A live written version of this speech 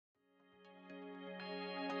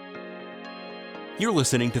You're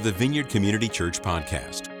listening to the Vineyard Community Church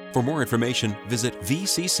podcast. For more information, visit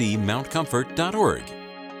vccmountcomfort.org.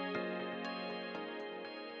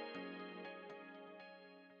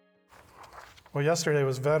 Well, yesterday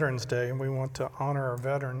was Veterans Day, and we want to honor our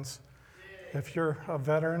veterans. If you're a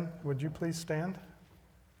veteran, would you please stand?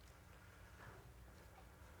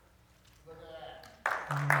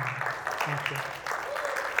 Thank you.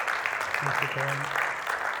 Thank you, God.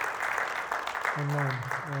 Amen.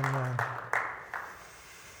 Amen.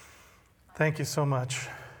 Thank you so much.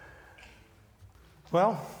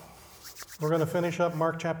 Well, we're going to finish up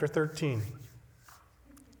Mark chapter 13.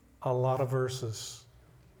 A lot of verses.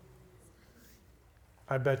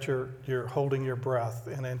 I bet you're holding your breath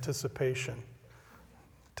in anticipation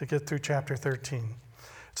to get through chapter 13.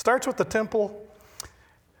 It starts with the temple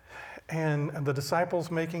and the disciples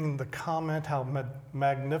making the comment how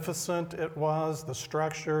magnificent it was, the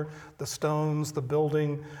structure, the stones, the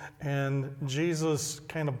building, and Jesus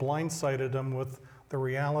kind of blindsided them with the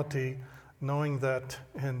reality, knowing that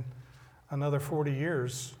in another 40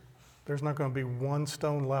 years, there's not going to be one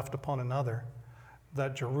stone left upon another,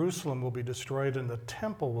 that Jerusalem will be destroyed and the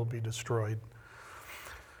temple will be destroyed.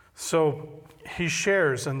 So he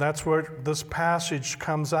shares, and that's what this passage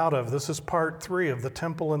comes out of. This is part 3 of the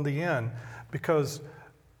temple and the inn, because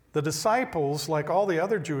the disciples, like all the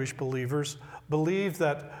other Jewish believers, believed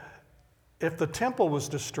that if the temple was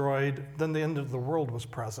destroyed, then the end of the world was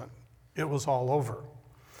present. It was all over.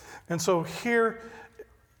 And so here,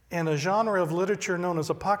 in a genre of literature known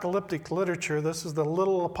as apocalyptic literature, this is the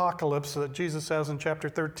little apocalypse that Jesus has in chapter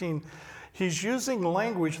 13. He's using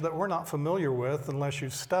language that we're not familiar with unless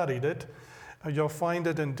you've studied it. You'll find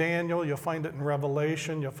it in Daniel, you'll find it in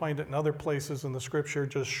Revelation, you'll find it in other places in the scripture,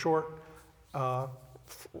 just short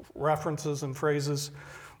references and phrases.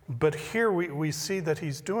 But here we see that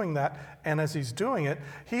he's doing that, and as he's doing it,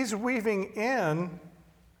 he's weaving in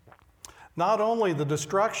not only the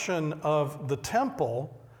destruction of the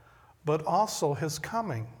temple, but also his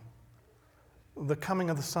coming, the coming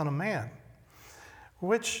of the Son of Man,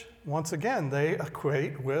 which, once again, they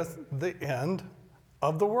equate with the end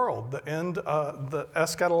of the world, the end, the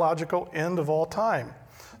eschatological end of all time.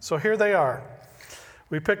 So here they are.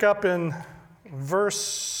 We pick up in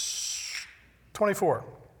verse 24.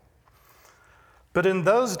 But in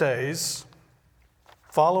those days,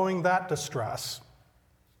 following that distress,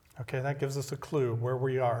 okay, that gives us a clue where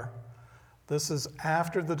we are. This is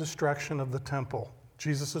after the destruction of the temple.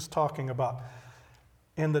 Jesus is talking about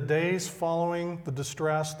in the days following the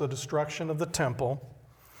destruction of the temple,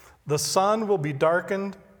 the sun will be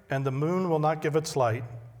darkened and the moon will not give its light.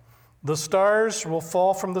 The stars will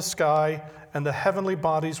fall from the sky and the heavenly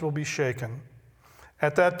bodies will be shaken.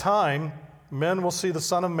 At that time, men will see the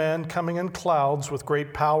Son of Man coming in clouds with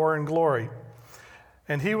great power and glory.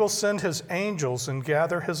 And he will send his angels and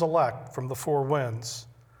gather his elect from the four winds,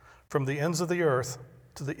 from the ends of the earth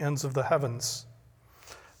to the ends of the heavens.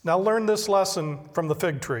 Now learn this lesson from the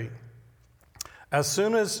fig tree. As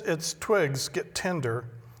soon as its twigs get tender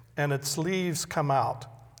and its leaves come out,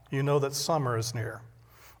 you know that summer is near.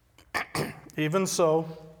 Even so,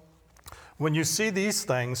 when you see these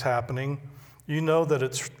things happening, you know that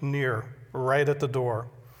it's near, right at the door.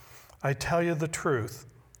 I tell you the truth,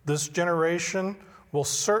 this generation will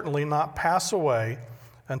certainly not pass away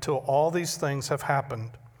until all these things have happened.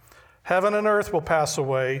 Heaven and earth will pass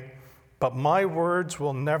away, but my words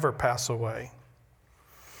will never pass away.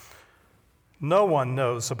 No one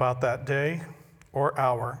knows about that day or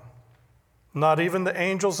hour, not even the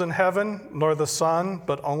angels in heaven, nor the Son,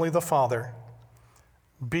 but only the Father.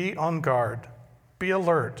 Be on guard, be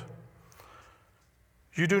alert.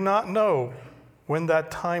 You do not know when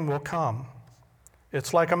that time will come.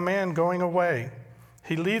 It's like a man going away.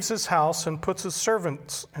 He leaves his house and puts his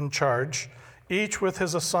servants in charge, each with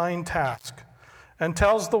his assigned task, and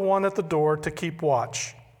tells the one at the door to keep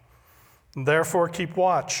watch. Therefore keep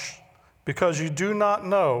watch, because you do not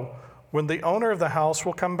know when the owner of the house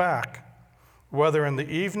will come back, whether in the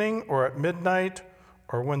evening or at midnight,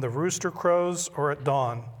 or when the rooster crows or at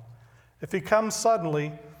dawn. If he comes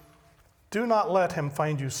suddenly, do not let him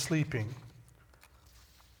find you sleeping.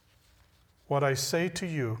 What I say to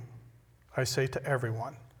you, I say to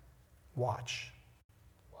everyone, watch.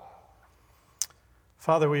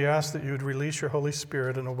 Father, we ask that you would release your Holy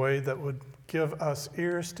Spirit in a way that would give us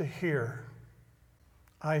ears to hear,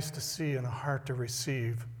 eyes to see, and a heart to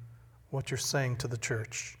receive what you're saying to the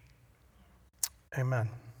church. Amen.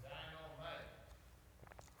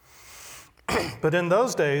 But in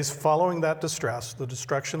those days, following that distress, the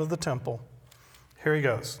destruction of the temple, here he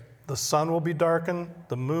goes. The sun will be darkened,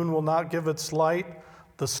 the moon will not give its light,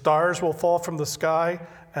 The stars will fall from the sky,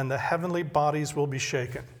 and the heavenly bodies will be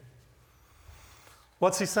shaken.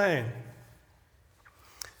 What's he saying?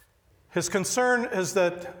 His concern is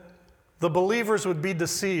that the believers would be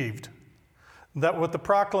deceived, that with the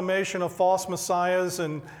proclamation of false messiahs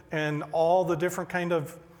and all the different kind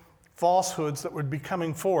of falsehoods that would be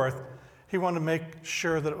coming forth, he wanted to make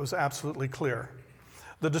sure that it was absolutely clear.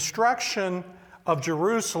 The destruction of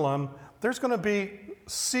Jerusalem, there's going to be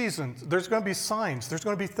seasons, there's going to be signs, there's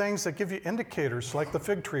going to be things that give you indicators, like the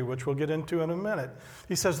fig tree, which we'll get into in a minute.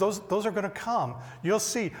 He says those are going to come. You'll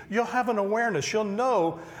see, you'll have an awareness, you'll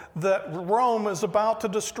know that Rome is about to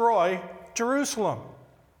destroy Jerusalem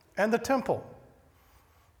and the temple.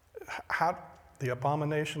 The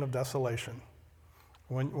abomination of desolation.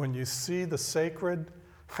 When you see the sacred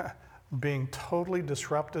being totally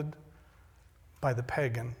disrupted by the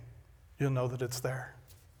pagan, you'll know that it's there.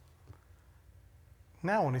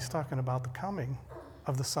 Now, when he's talking about the coming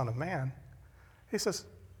of the Son of Man, he says,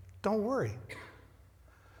 don't worry.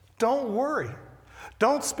 Don't worry.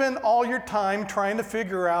 Don't spend all your time trying to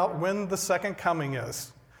figure out when the second coming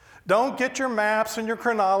is. Don't get your maps and your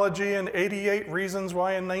chronology and 88 reasons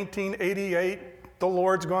why in 1988 the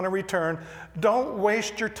Lord's going to return. Don't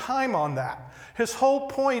waste your time on that. His whole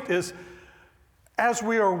point is, as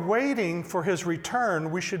we are waiting for his return,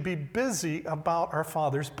 we should be busy about our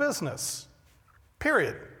Father's business.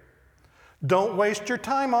 Period. Don't waste your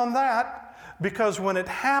time on that, because when it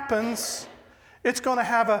happens, it's going to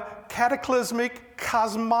have a cataclysmic,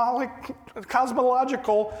 cosmological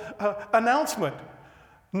announcement.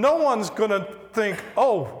 No one's going to think,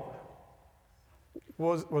 oh,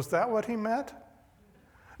 was that what he meant?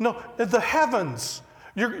 No, the heavens.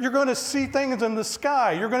 You're going to see things in the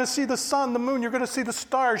sky. You're going to see the sun, the moon. You're going to see the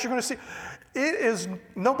stars. You're going to see.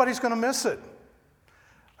 Nobody's going to miss it.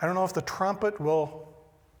 I don't know if the trumpet will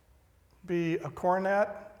be a cornet,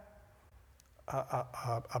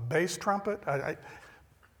 a bass trumpet,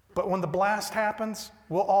 but when the blast happens,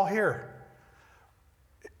 we'll all hear.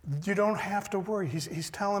 You don't have to worry. He's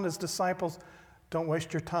telling his disciples, don't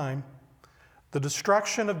waste your time. The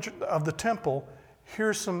destruction of the temple,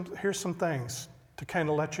 here's some things to kind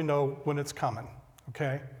of let you know when it's coming,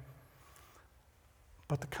 okay?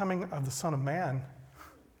 But the coming of the Son of Man,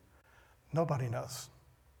 nobody knows.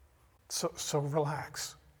 So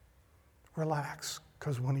relax,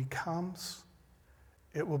 because when he comes,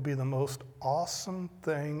 it will be the most awesome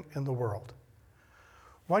thing in the world.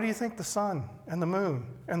 Why do you think the sun and the moon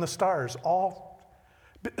and the stars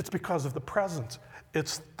it's because of the presence.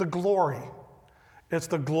 It's the glory. It's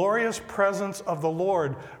the glorious presence of the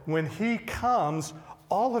Lord. When he comes,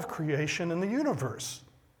 all of creation in the universe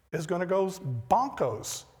is going to go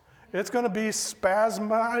bonkos. It's going to be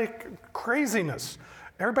spasmodic craziness.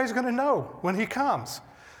 Everybody's going to know when he comes.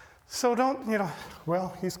 So don't,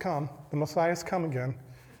 well, he's come. The Messiah's come again.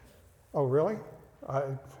 Oh, really?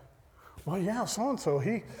 Well, yeah, so-and-so,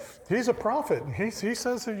 he's a prophet. And he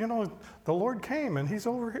says, the Lord came and he's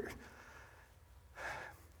over here.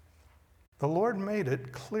 The Lord made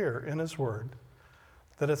it clear in his word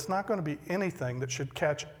that it's not going to be anything that should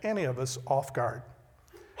catch any of us off guard.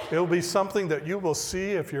 It'll be something that you will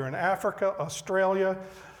see if you're in Africa, Australia,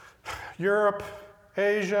 Europe,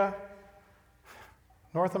 Asia,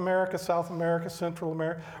 North America, South America, Central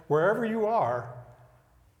America, wherever you are,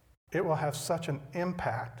 it will have such an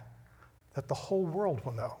impact that the whole world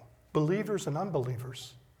will know. Believers and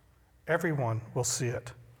unbelievers, everyone will see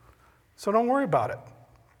it. So don't worry about it.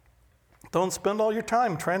 Don't spend all your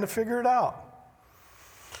time trying to figure it out.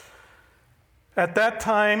 At that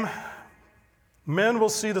time, men will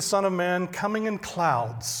see the Son of Man coming in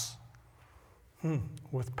clouds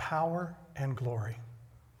with power and glory.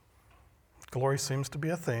 Glory seems to be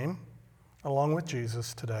a theme, along with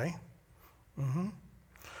Jesus today.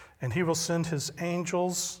 And he will send his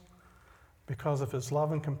angels because of his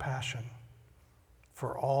love and compassion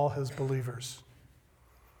for all his believers.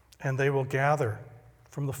 And they will gather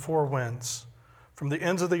from the four winds, from the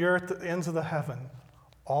ends of the earth to the ends of the heaven.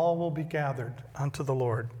 All will be gathered unto the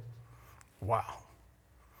Lord. Wow.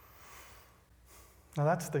 Now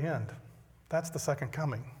that's the end. That's the second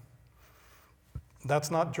coming.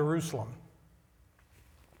 That's not Jerusalem.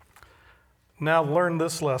 Now learn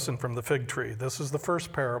this lesson from the fig tree. This is the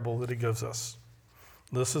first parable that he gives us.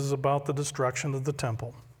 This is about the destruction of the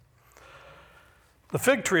temple. The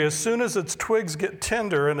fig tree, as soon as its twigs get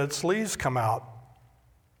tender and its leaves come out,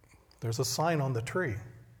 there's a sign on the tree.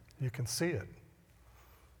 You can see it.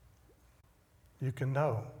 You can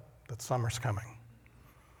know that summer's coming.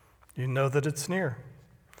 You know that it's near.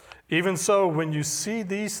 Even so, when you see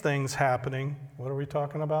these things happening, what are we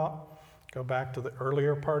talking about? Go back to the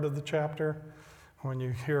earlier part of the chapter. when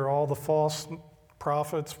you hear all the false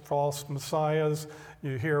prophets, false messiahs,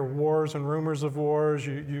 you hear wars and rumors of wars,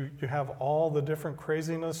 you have all the different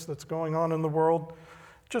craziness that's going on in the world,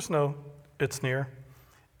 just know it's near.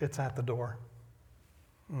 It's at the door.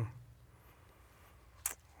 And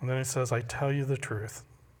then he says, I tell you the truth.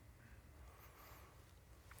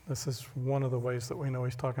 This is one of the ways that we know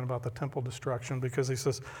he's talking about the temple destruction, because he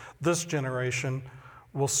says, this generation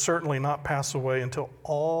will certainly not pass away until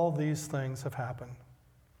all these things have happened.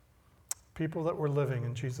 People that were living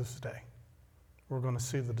in Jesus' day, we're going to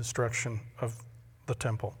see the destruction of the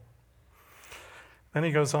temple. Then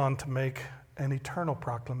he goes on to make an eternal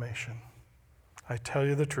proclamation. I tell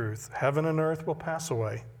you the truth, heaven and earth will pass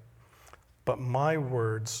away, but my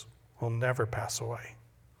words will never pass away.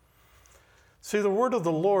 See, the word of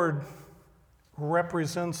the Lord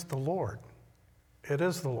represents the Lord. It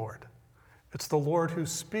is the Lord. It's the Lord who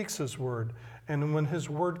speaks his word. And when his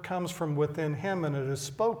word comes from within him and it is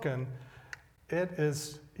spoken, it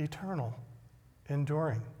is eternal,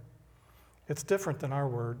 enduring. It's different than our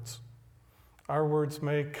words. Our words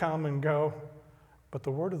may come and go, but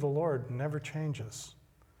the word of the Lord never changes.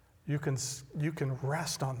 You can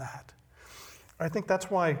rest on that. I think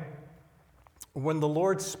that's why when the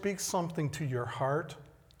Lord speaks something to your heart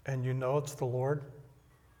and you know it's the Lord,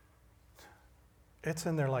 it's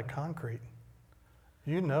in there like concrete.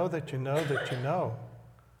 You know that you know that you know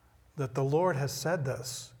that the Lord has said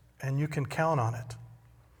this, and you can count on it.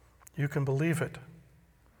 You can believe it.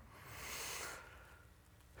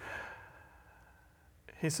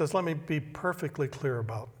 He says, let me be perfectly clear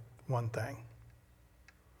about one thing.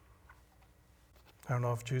 I don't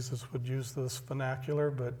know if Jesus would use this vernacular,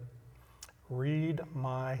 but read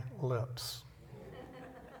my lips.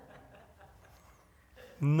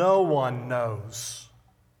 No one knows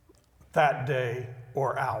that day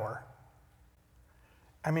or hour.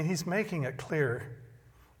 I mean, he's making it clear.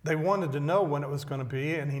 They wanted to know when it was going to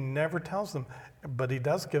be, and he never tells them. But he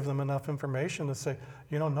does give them enough information to say,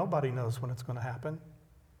 nobody knows when it's going to happen.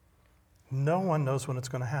 No one knows when it's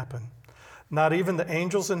going to happen. Not even the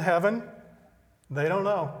angels in heaven, they don't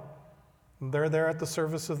know. They're there at the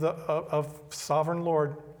service of sovereign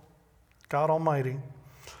Lord, God Almighty.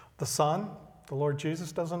 The Son, the Lord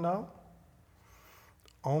Jesus, doesn't know.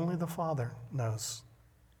 Only the Father knows.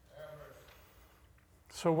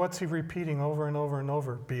 So what's he repeating over and over and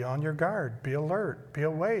over? Be on your guard. Be alert. Be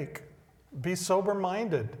awake. Be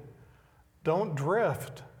sober-minded. Don't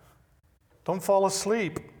drift. Don't fall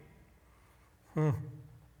asleep.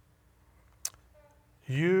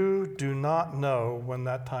 You do not know when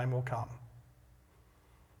that time will come.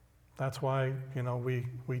 That's why,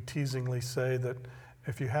 we teasingly say that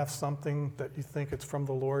if you have something that you think it's from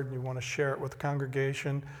the Lord and you want to share it with the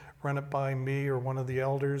congregation, run it by me or one of the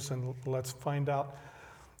elders and let's find out.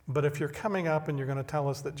 But if you're coming up and you're going to tell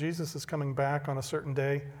us that Jesus is coming back on a certain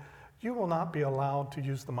day, you will not be allowed to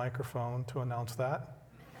use the microphone to announce that,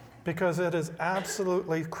 because it is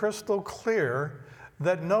absolutely crystal clear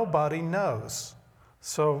that nobody knows.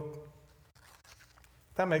 So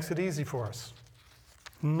that makes it easy for us.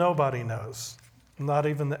 Nobody knows, not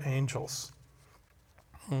even the angels.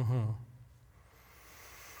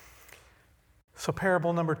 So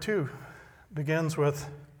parable number 2 begins with,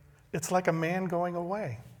 it's like a man going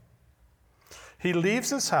away. He leaves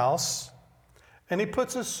his house and he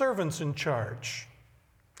puts his servants in charge,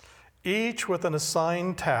 each with an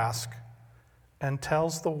assigned task, and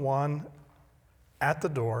tells the one at the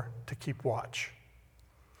door to keep watch.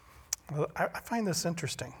 I find this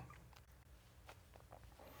interesting.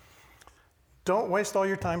 Don't waste all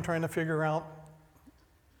your time trying to figure out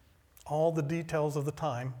all the details of the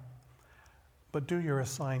time, but do your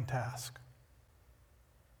assigned task.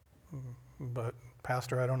 But,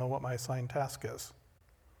 Pastor, I don't know what my assigned task is.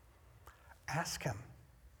 Ask him.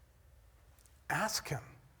 Ask him.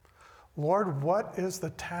 Lord, what is the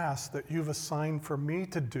task that you've assigned for me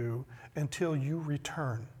to do until you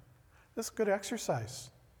return? This is good exercise.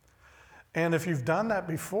 And if you've done that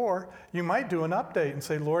before, you might do an update and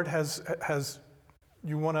say, Lord, has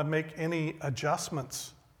you want to make any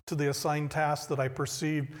adjustments to the assigned task that I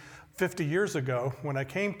perceived 50 years ago when I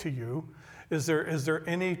came to you? Is there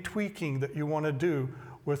any tweaking that you want to do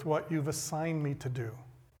with what you've assigned me to do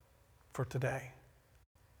for today?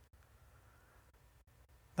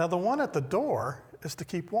 Now, the one at the door is to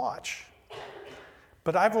keep watch.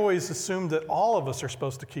 But I've always assumed that all of us are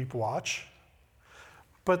supposed to keep watch.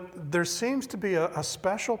 But there seems to be a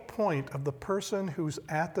special point of the person who's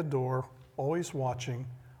at the door, always watching,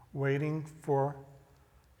 waiting for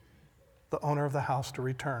the owner of the house to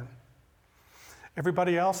return.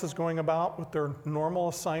 Everybody else is going about with their normal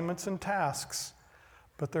assignments and tasks,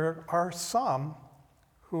 but there are some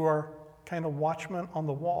who are kind of watchmen on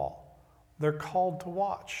the wall. They're called to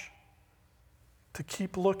watch, to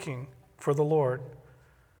keep looking for the Lord.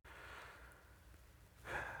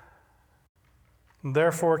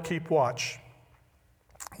 Therefore, keep watch.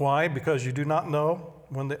 Why? Because you do not know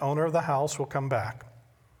when the owner of the house will come back.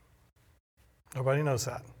 Nobody knows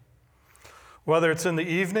that. Whether it's in the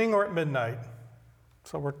evening or at midnight.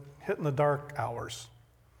 So we're hitting the dark hours.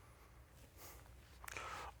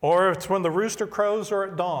 Or it's when the rooster crows or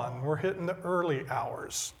at dawn. We're hitting the early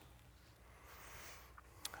hours.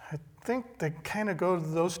 I think they kind of go to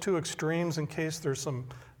those two extremes in case there's some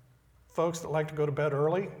folks that like to go to bed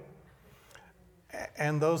early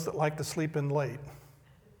and those that like to sleep in late.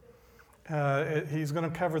 He's going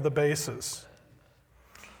to cover the bases.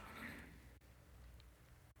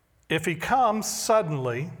 If he comes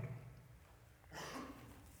suddenly,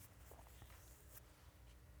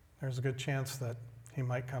 there's a good chance that he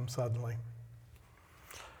might come suddenly.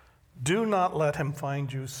 Do not let him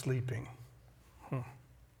find you sleeping.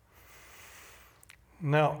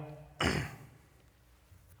 Now,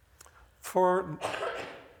 for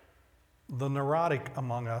the neurotic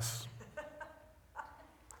among us,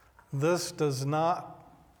 this does not,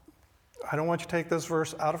 I don't want you to take this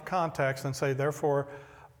verse out of context and say, therefore,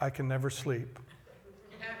 I can never sleep.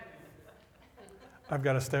 I've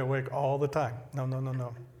got to stay awake all the time.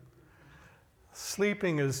 No.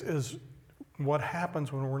 Sleeping is what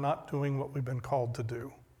happens when we're not doing what we've been called to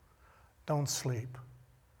do. Don't sleep.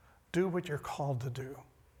 Do what you're called to do.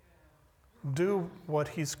 Do what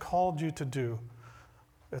he's called you to do.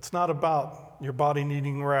 It's not about your body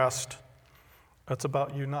needing rest. It's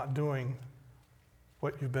about you not doing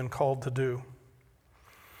what you've been called to do.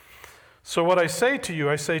 So what I say to you,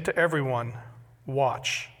 I say to everyone,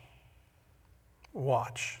 watch.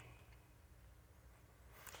 Watch.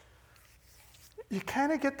 You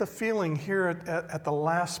kind of get the feeling here at the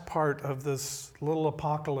last part of this little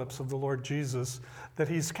apocalypse of the Lord Jesus that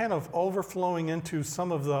he's kind of overflowing into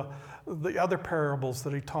some of the other parables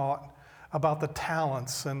that he taught about the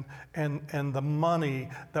talents and the money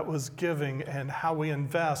that was giving and how we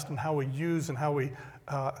invest and how we use and how we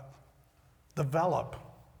develop.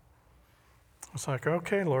 It's like,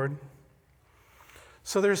 okay, Lord.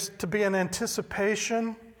 So there's to be an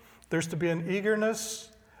anticipation, there's to be an eagerness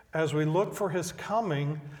as we look for his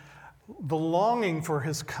coming. The longing for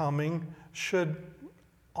his coming should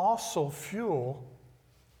also fuel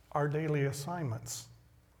our daily assignments,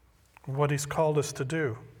 what he's called us to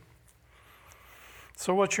do.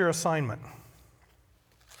 So what's your assignment?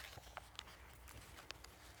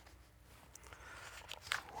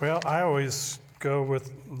 Well, I always go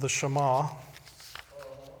with the Shema.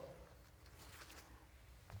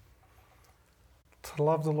 To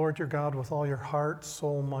love the Lord your God with all your heart,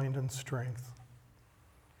 soul, mind, and strength.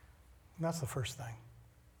 And that's the first thing.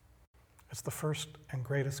 It's the first and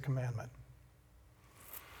greatest commandment.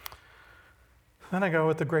 Then I go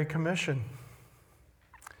with the Great Commission.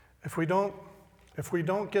 If we don't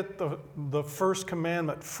get the first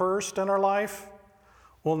commandment first in our life,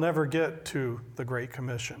 we'll never get to the Great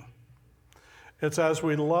Commission. It's as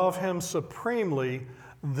we love him supremely,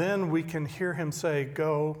 then we can hear him say,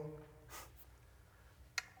 go,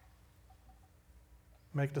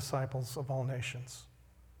 make disciples of all nations,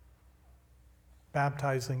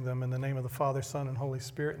 baptizing them in the name of the Father, Son, and Holy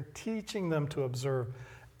Spirit, and teaching them to observe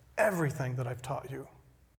everything that I've taught you.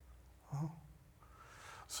 Oh.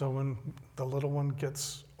 So when the little one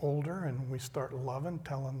gets older and we start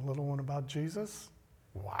telling the little one about Jesus,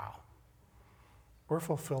 wow, we're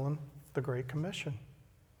fulfilling the Great Commission.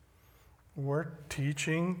 We're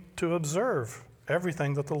teaching to observe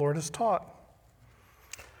everything that the Lord has taught.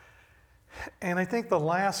 And I think the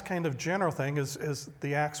last kind of general thing is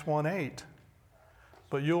the Acts 1:8.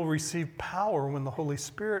 But you'll receive power when the Holy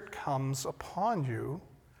Spirit comes upon you,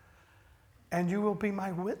 and you will be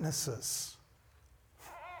my witnesses.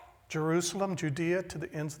 Jerusalem, Judea, to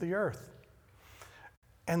the ends of the earth.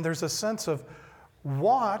 And there's a sense of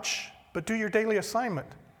watch, but do your daily assignment.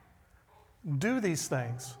 Do these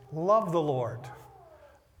things. Love the Lord.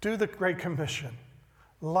 Do the Great Commission.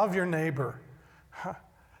 Love your neighbor.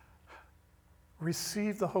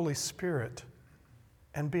 Receive the Holy Spirit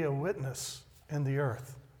and be a witness in the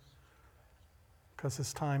earth. Because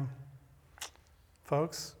it's time,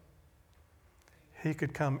 folks, he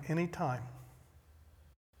could come anytime.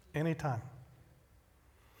 Anytime.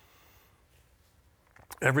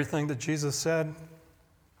 Everything that Jesus said,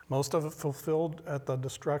 most of it fulfilled at the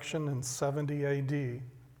destruction in 70 AD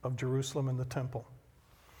of Jerusalem and the temple.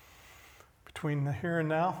 Between the here and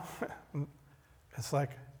now, it's like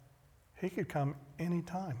he could come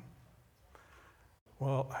anytime.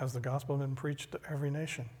 Well, has the gospel been preached to every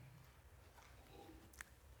nation?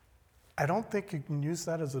 I don't think you can use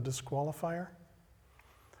that as a disqualifier.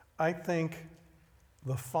 I think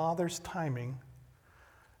the Father's timing,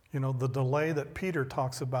 the delay that Peter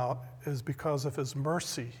talks about is because of his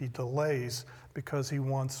mercy. He delays because he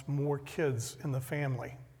wants more kids in the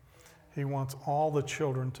family. He wants all the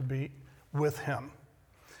children to be with him.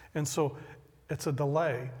 And so it's a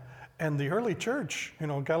delay. And the early church,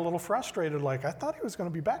 got a little frustrated, like, I thought he was going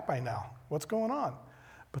to be back by now. What's going on?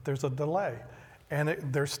 But there's a delay. And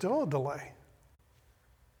there's still a delay.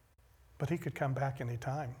 But he could come back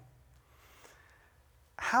anytime.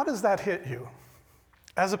 How does that hit you?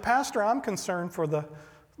 As a pastor, I'm concerned for the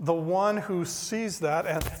one who sees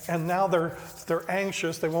that, and now they're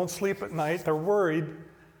anxious, they won't sleep at night, they're worried.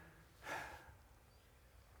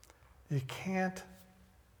 You can't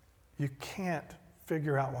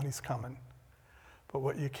figure out when he's coming. But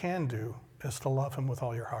what you can do is to love him with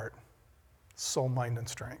all your heart, soul, mind, and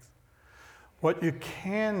strength. What you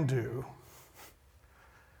can do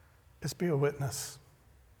is be a witness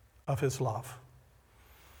of his love.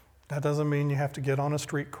 That doesn't mean you have to get on a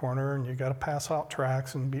street corner and you got to pass out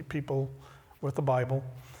tracts and beat people with the Bible.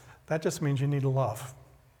 That just means you need to love.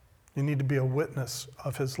 You need to be a witness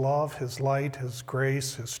of his love, his light, his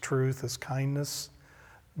grace, his truth, his kindness.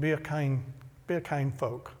 Be a kind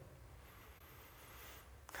folk.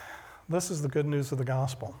 This is the good news of the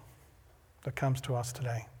gospel that comes to us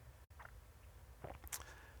today.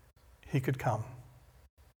 He could come.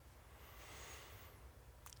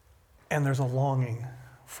 And there's a longing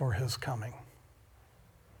for his coming.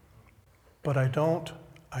 But I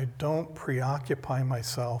don't preoccupy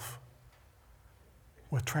myself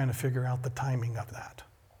with trying to figure out the timing of that.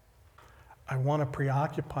 I want to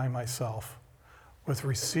preoccupy myself with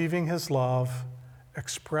receiving his love,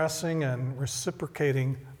 expressing and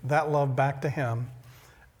reciprocating that love back to him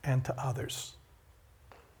and to others.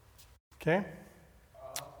 Okay?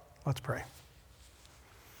 Let's pray.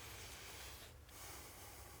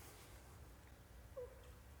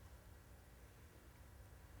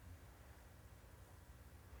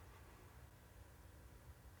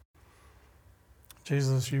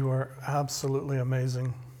 Jesus, you are absolutely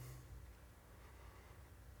amazing.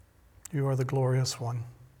 You are the glorious one.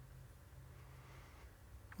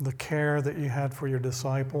 The care that you had for your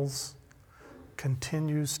disciples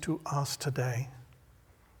continues to us today.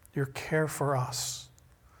 Your care for us.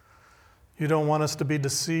 You don't want us to be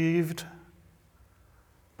deceived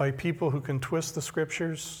by people who can twist the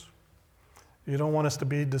scriptures. You don't want us to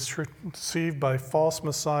be deceived by false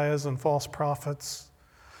messiahs and false prophets.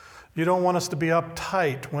 You don't want us to be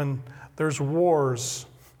uptight when there's wars,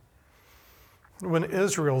 when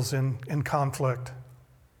Israel's in conflict.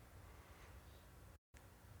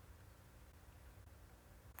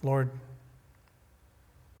 Lord,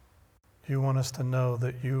 you want us to know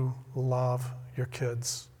that you love your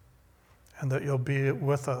kids and that you'll be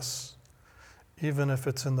with us, even if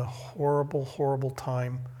it's in the horrible, horrible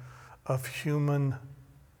time of human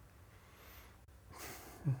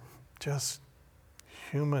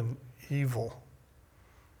evil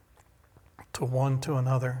to one to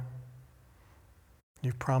another.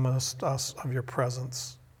 You promised us of your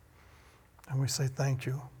presence, and we say thank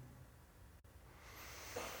you.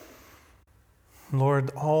 Lord,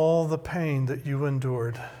 all the pain that you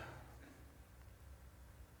endured,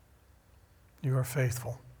 you are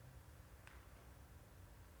faithful.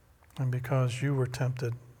 And because you were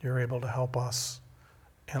tempted, you're able to help us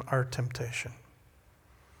in our temptation,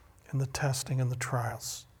 in the testing and the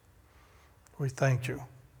trials. We thank you.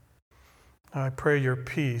 I pray your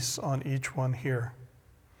peace on each one here.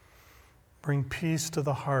 Bring peace to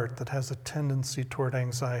the heart that has a tendency toward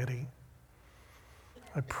anxiety.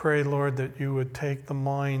 I pray, Lord, that you would take the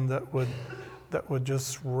mind that would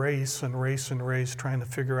just race and race and race, trying to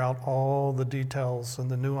figure out all the details and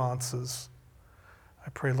the nuances. I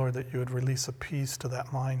pray, Lord, that you would release a peace to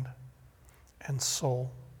that mind and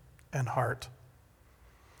soul and heart,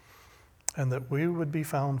 and that we would be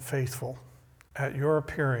found faithful at your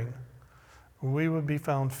appearing. We would be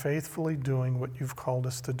found faithfully doing what you've called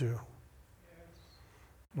us to do.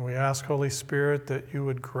 And we ask, Holy Spirit, that you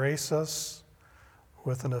would grace us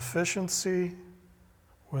with an efficiency,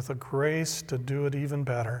 with a grace to do it even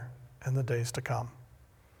better in the days to come.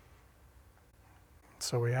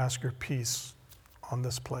 So we ask your peace on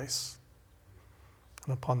this place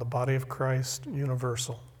and upon the body of Christ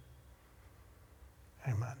universal.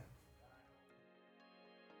 Amen.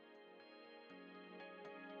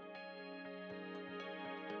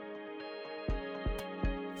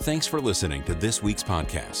 Thanks for listening to this week's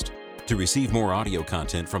podcast. To receive more audio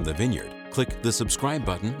content from the Vineyard, click the subscribe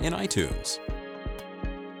button in iTunes.